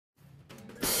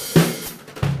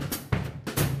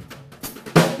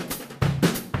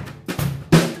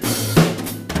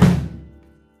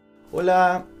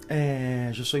Hola,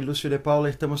 yo soy Lucio de Paula,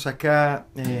 estamos acá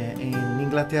en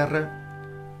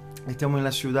Inglaterra, estamos en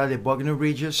la ciudad de Bognor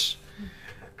Regis.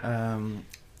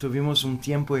 Tuvimos un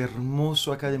tiempo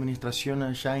hermoso acá de administración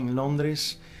allá en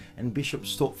Londres, en Bishop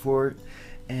Stortford.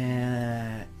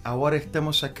 Ahora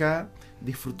estamos acá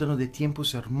disfrutando de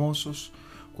tiempos hermosos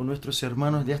con nuestros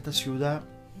hermanos de esta ciudad.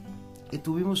 Y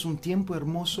tuvimos un tiempo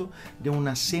hermoso de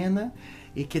una cena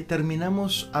y que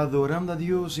terminamos adorando a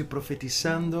Dios y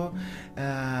profetizando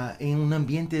en un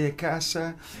ambiente de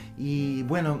casa. Y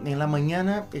bueno, en la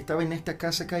mañana estaba en esta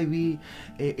casa acá y vi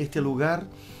este lugar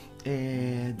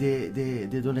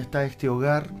de donde está este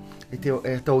hogar,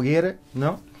 esta hoguera,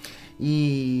 ¿no?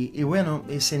 Y bueno,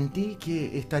 sentí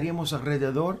que estaríamos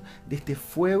alrededor de este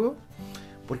fuego,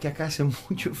 porque acá hace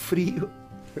mucho frío.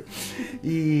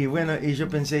 Y bueno, y yo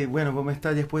pensé, bueno, vamos a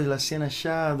estar después de la cena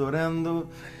ya adorando,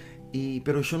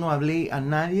 pero yo no hablé a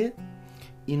nadie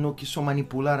y no quiso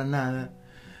manipular a nada,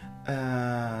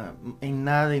 en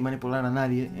nada y manipular a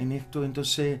nadie en esto.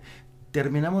 Entonces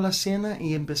terminamos la cena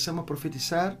y empezamos a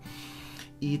profetizar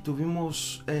y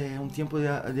tuvimos un tiempo de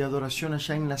adoración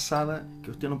allá en la sala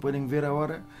que ustedes no pueden ver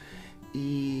ahora.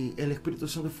 Y el Espíritu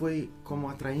Santo fue como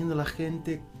atrayendo a la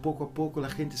gente, poco a poco la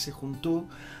gente se juntó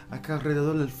acá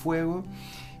alrededor del fuego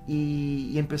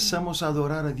y empezamos a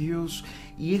adorar a Dios.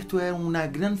 Y esto es una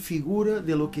gran figura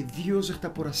de lo que Dios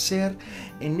está por hacer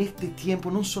en este tiempo,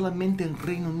 no solamente en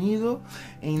Reino Unido,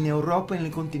 en Europa, en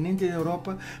el continente de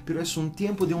Europa, pero es un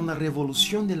tiempo de una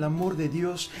revolución del amor de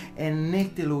Dios en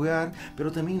este lugar,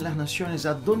 pero también en las naciones.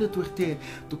 A donde tú estés,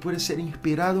 tú puedes ser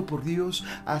inspirado por Dios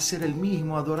a hacer el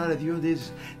mismo, a adorar a Dios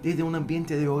desde un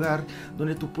ambiente de hogar,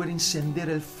 donde tú puedes encender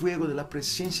el fuego de la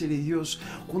presencia de Dios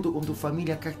junto con tu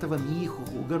familia. Acá estaba mi hijo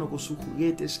jugando con sus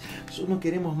juguetes. Nosotros no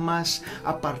queremos más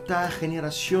apartar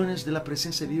generaciones de la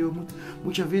presencia de Dios.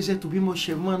 Muchas veces estuvimos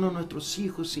llevando a nuestros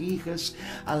hijos e hijas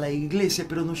a la iglesia,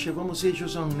 pero nos llevamos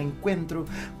ellos a un encuentro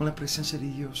con la presencia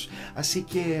de Dios. Así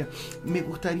que me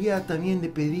gustaría también de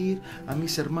pedir a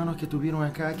mis hermanos que estuvieron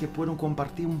acá que puedan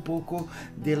compartir un poco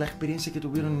de la experiencia que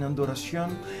tuvieron en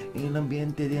adoración, en un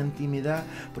ambiente de intimidad,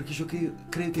 porque yo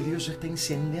creo que Dios está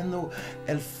encendiendo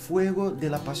el fuego de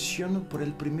la pasión por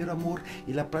el primer amor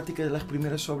y la práctica de las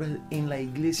primeras obras en la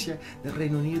iglesia del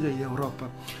Reino Unido y de Europa.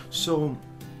 So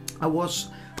I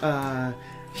was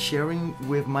sharing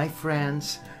with my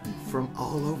friends from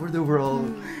all over the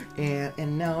world,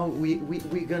 and now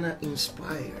we're gonna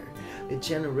inspire a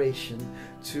generation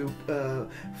to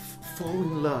fall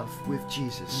in love with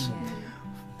Jesus.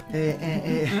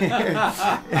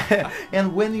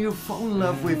 And when you fall in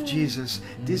love with Jesus,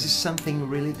 this is something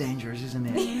really dangerous, isn't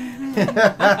it?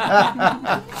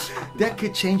 That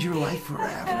could change your life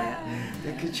forever.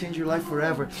 That could change your life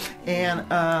forever. And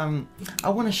I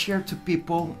want to share to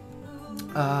people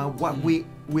what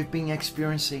we've been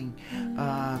experiencing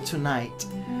tonight.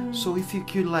 So if you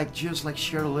could just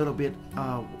share a little bit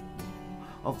of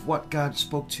what God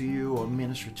spoke to you or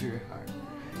ministered to your heart,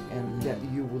 and that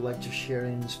you would like to share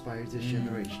and inspire this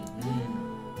generation.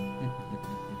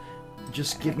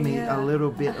 Just give me a little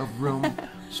bit of room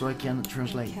so I can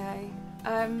translate. Okay.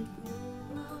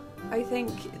 I think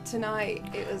tonight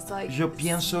it was like... Yo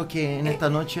pienso que en esta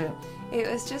noche it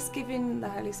was just giving the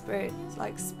Holy Spirit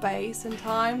space and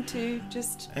time to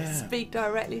just speak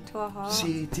directly to our heart.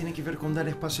 Sí, tiene que ver con dar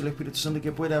espacio al Espíritu Santo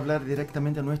que pueda hablar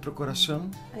directamente a nuestro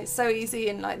corazón. It's so easy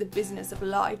in the business of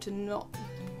life to not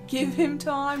give him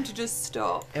time, to just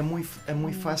stop. Es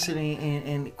muy fácil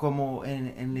como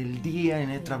en el día, en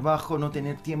el trabajo, no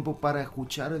tener tiempo para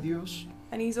escuchar a Dios.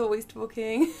 And he's always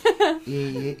talking.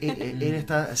 y él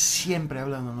está siempre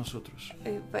hablando a nosotros.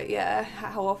 But yeah,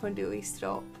 how often do we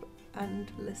stop and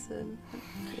listen?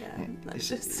 Yeah, that's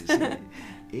just...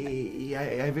 y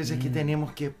hay veces que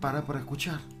tenemos que parar para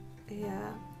escuchar.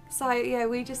 Yeah. So yeah,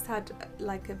 we just had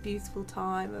a beautiful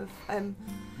time of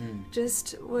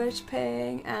just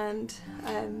worshiping and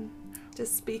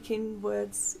just speaking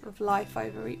words of life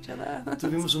over each other.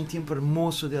 Tuvimos un tiempo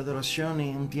hermoso de adoración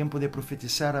y un tiempo de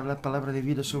profetizar, hablar palabras de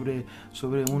vida sobre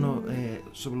uno,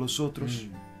 sobre los otros.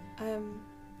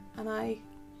 And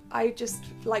I just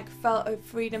felt a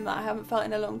freedom that I haven't felt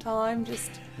in a long time.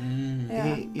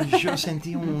 Yeah. Y yo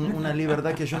sentí una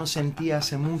libertad que yo no sentía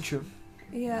hace mucho.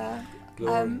 Yeah.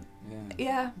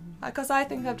 Yeah, because I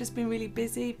think I've just been really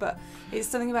busy, but it's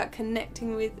something about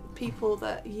connecting with people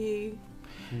that you...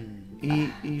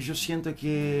 Y yo siento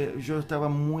que yo estaba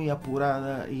muy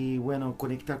apurada y bueno,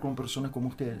 conectar con personas como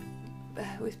ustedes.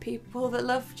 With people that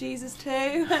love Jesus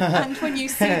too, and when you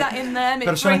see that in them, it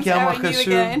personas brings que aman out a in you Jesús,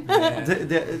 again.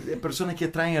 de personas que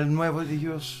traen el nuevo de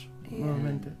Dios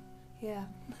nuevamente. Yeah.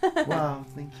 Wow,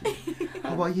 thank you.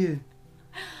 How about you?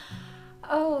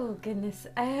 Oh goodness.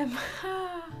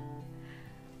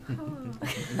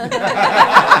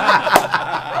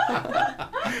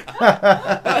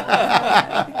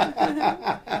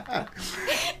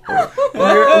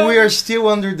 We are still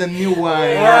under the new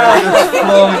wine. That's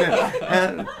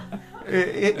flowing.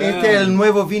 Este es el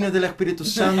nuevo vino del Espíritu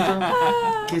Santo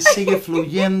que sigue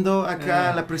fluyendo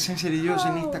acá, la presencia de Dios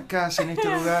en esta casa, en este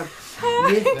lugar.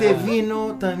 Y este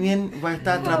vino también va a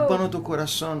estar atrapando tu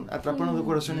corazón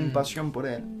en pasión por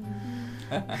Él.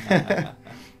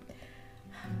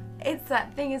 It's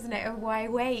that thing, isn't it, of why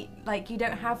wait? Like, you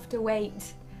don't have to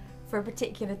wait for a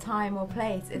particular time or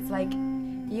place. It's like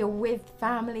you're with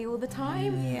family all the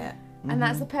time. Yeah. And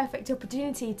that's the perfect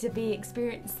opportunity to be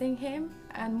experiencing Him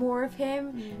and more of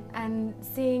Him and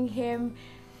seeing Him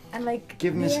and like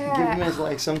Give me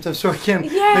like sometimes so I can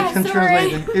sorry.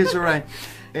 translate it. It's alright.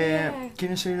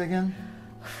 Can you say it again?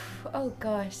 Oh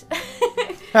gosh.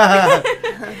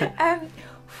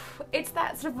 It's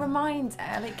that sort of reminder,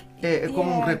 like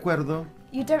Como un recuerdo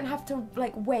you don't have to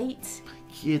like wait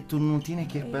que tú no tienes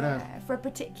que esperar for a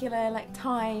particular like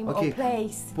time or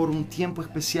place. Por un tiempo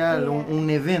especial, un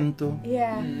evento.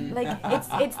 Like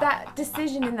it's that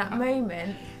decision in that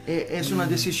moment. Es una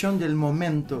decisión del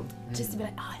momento. Just to be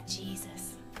like, oh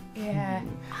Jesus.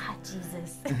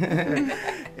 Jesus.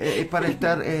 Para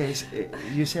estar,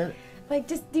 you said? Like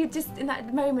you're just in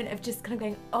that moment of just kind of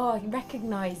going, oh,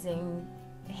 recognizing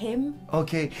Him.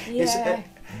 Okay.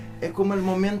 Es como el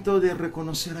momento de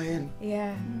reconocer a Él.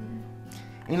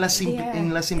 En la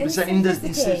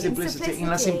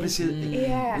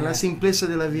simpleza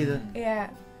de la vida.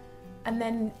 And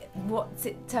then what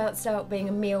starts out being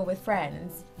a meal with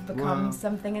friends becomes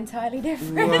something entirely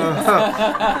different.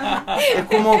 Es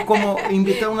como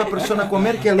invitar a una persona a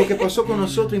comer, que es lo que pasó con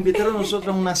nosotros, invitar a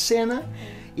nosotros a una cena.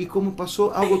 Y como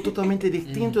pasó algo totalmente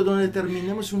distinto, donde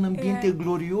terminamos un ambiente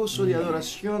glorioso de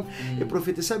adoración, de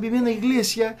profetizar, viviendo en la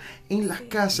iglesia, en la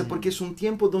casa, porque es un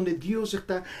tiempo donde Dios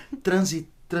está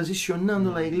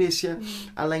transicionando la iglesia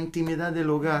a la intimidad del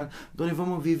hogar, donde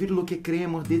vamos a vivir lo que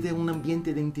creemos desde un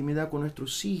ambiente de intimidad con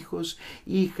nuestros hijos,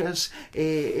 hijas,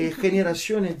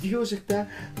 generaciones. Dios está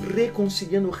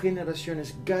reconciliando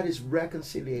generaciones. God is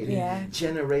reconciliating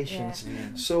generations.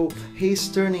 So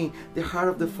He's turning the heart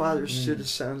of the fathers to the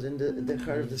sons and the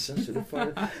heart of the sons to the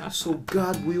father. So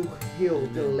God will heal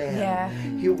the land.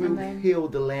 He will heal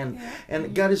the land.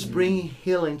 And God is bringing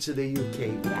healing to the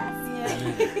UK.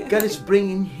 God is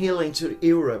bringing healing to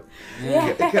Europe.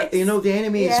 You know, the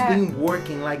enemy is been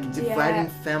working like dividing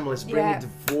families, bringing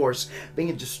divorce,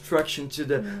 bringing destruction to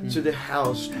the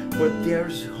house. But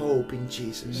there's hope in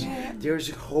Jesus. There's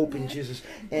hope in Jesus.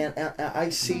 And I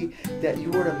see that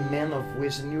you are a man of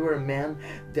wisdom. You are a man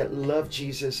that loves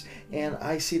Jesus. And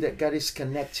I see that God is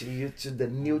connecting you to the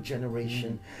new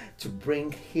generation to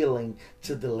bring healing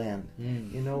to the land.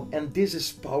 You know, and this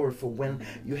is powerful when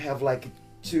you have like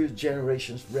two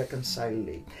generations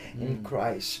reconciling in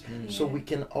Christ, so we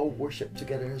can all worship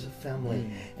together as a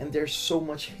family. And there's so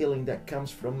much healing that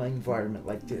comes from an environment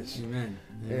like this. Amen.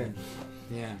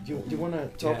 Yeah. Do you want to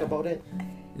talk about it?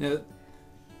 You know,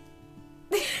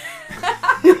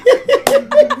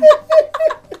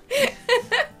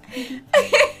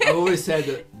 I've always said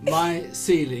that my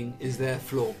ceiling is their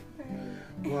floor.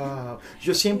 Wow.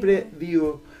 Yo siempre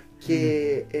digo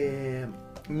que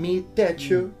mi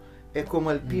techo es como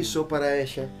el piso para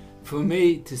ella. For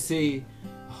me to see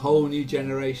a whole new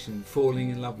generation falling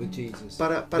in love with Jesus,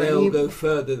 Para they'll mí, go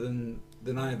further than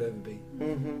I've ever been.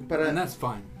 And that's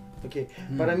fine. Okay.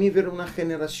 Para mí ver una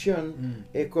generación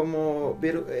es como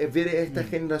ver esta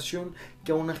generación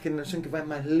que es una generación que va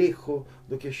más lejos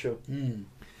de que yo.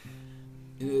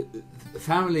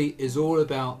 Family is all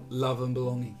about love and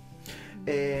belonging.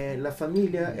 La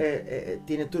familia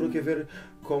tiene todo que ver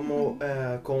como,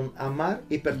 con amar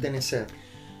y pertenecer.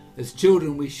 As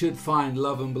children, we should find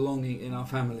love and belonging in our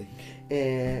family.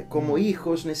 Como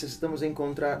hijos necesitamos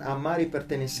encontrar amar y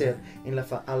pertenecer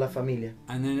a la familia.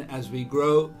 And then as we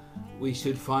grow, we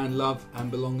should find love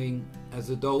and belonging as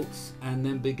adults and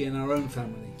then begin our own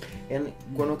family.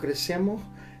 Cuando crecemos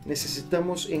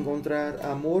necesitamos encontrar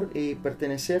amor y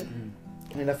pertenecer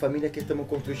en la familia que estamos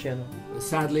construyendo.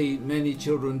 Sadly, many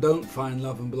children don't find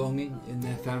love and belonging in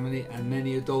their family, and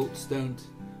many adults don't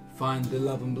find the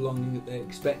love and belonging that they're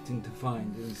expecting to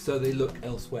find, and so they look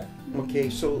elsewhere. Okay,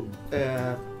 so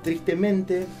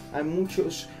tristemente hay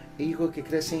muchos hijos que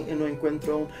crecen y no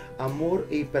encuentran amor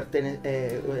y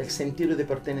el sentido de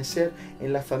pertenecer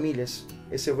en las familias,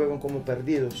 y se vuelven como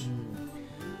perdidos.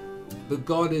 But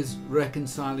God is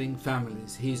reconciling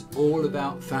families. He's all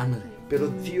about family. Pero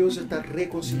Dios está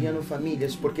reconciliando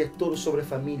familias porque es todo sobre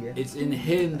familia. It's in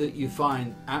Him that you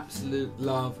find absolute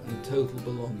love and total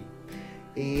belonging.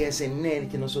 Y es en Él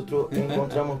que nosotros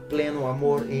encontramos pleno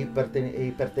amor y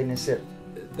pertenecer.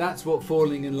 That's what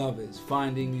falling in love is,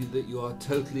 finding that you are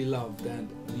totally loved and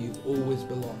you've always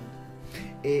belonged.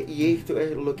 Y esto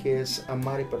es lo que es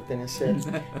amar y pertenecer,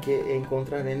 que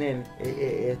encontrar en Él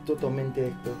es totalmente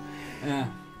esto. Yeah.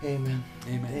 Amen.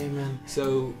 Amen. Amen.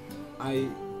 So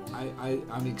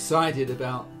I'm excited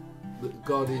about that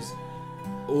God is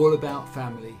all about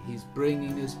family. He's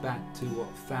bringing us back to what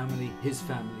family, His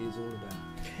family is all about.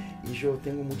 Y yo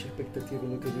tengo mucha expectativa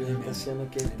en lo que Dios está haciendo,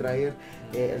 que es traer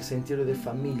el sentido de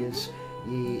familias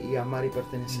y amar y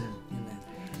pertenecer.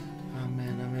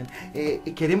 Amén, amén.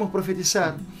 Queremos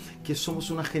profetizar que somos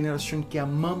una generación que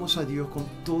amamos a Dios con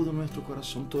todo nuestro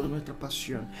corazón, toda nuestra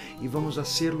pasión, y vamos a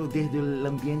hacerlo desde el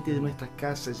ambiente de nuestras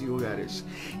casas y hogares,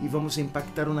 y vamos a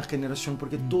impactar una generación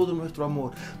porque todo nuestro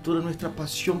amor, toda nuestra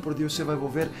pasión por Dios se va a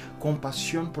volver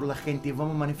compasión por la gente, y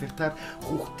vamos a manifestar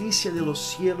justicia de los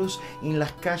cielos en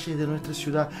las calles de nuestra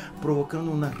ciudad,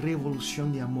 provocando una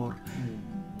revolución de amor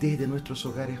desde nuestros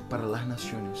hogares para las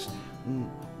naciones.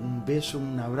 Un beso,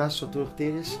 un abrazo a todos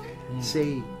ustedes.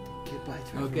 Say goodbye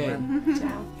to Okay. everyone.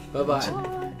 Ciao. Bye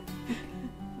bye.